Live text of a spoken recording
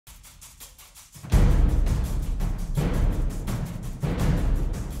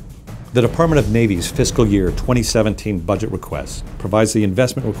The Department of Navy's fiscal year 2017 budget request provides the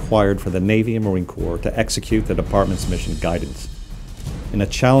investment required for the Navy and Marine Corps to execute the Department's mission guidance. In a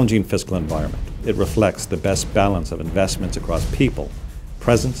challenging fiscal environment, it reflects the best balance of investments across people,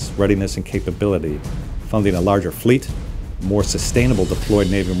 presence, readiness, and capability, funding a larger fleet, more sustainable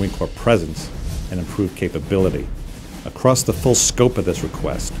deployed Navy and Marine Corps presence, and improved capability. Across the full scope of this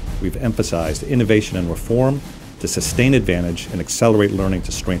request, we've emphasized innovation and reform to sustain advantage and accelerate learning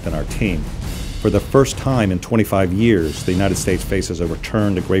to strengthen our team. For the first time in 25 years, the United States faces a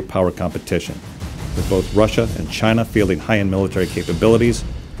return to great power competition, with both Russia and China fielding high-end military capabilities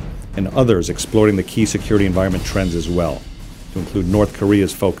and others exploiting the key security environment trends as well, to include North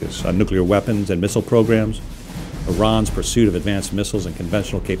Korea's focus on nuclear weapons and missile programs, Iran's pursuit of advanced missiles and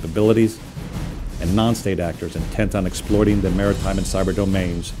conventional capabilities, and non-state actors intent on exploiting the maritime and cyber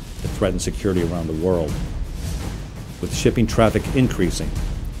domains to threaten security around the world. With shipping traffic increasing,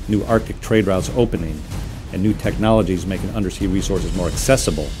 new Arctic trade routes opening, and new technologies making undersea resources more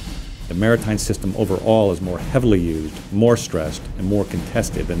accessible, the maritime system overall is more heavily used, more stressed, and more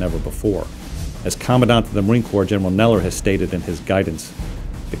contested than ever before. As Commandant of the Marine Corps General Neller has stated in his guidance,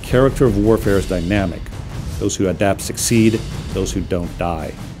 the character of warfare is dynamic. Those who adapt succeed, those who don't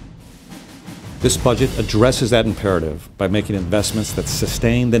die. This budget addresses that imperative by making investments that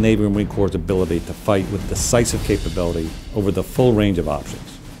sustain the Navy and Marine Corps' ability to fight with decisive capability over the full range of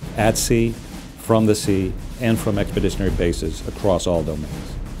options, at sea, from the sea, and from expeditionary bases across all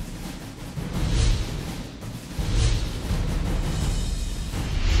domains.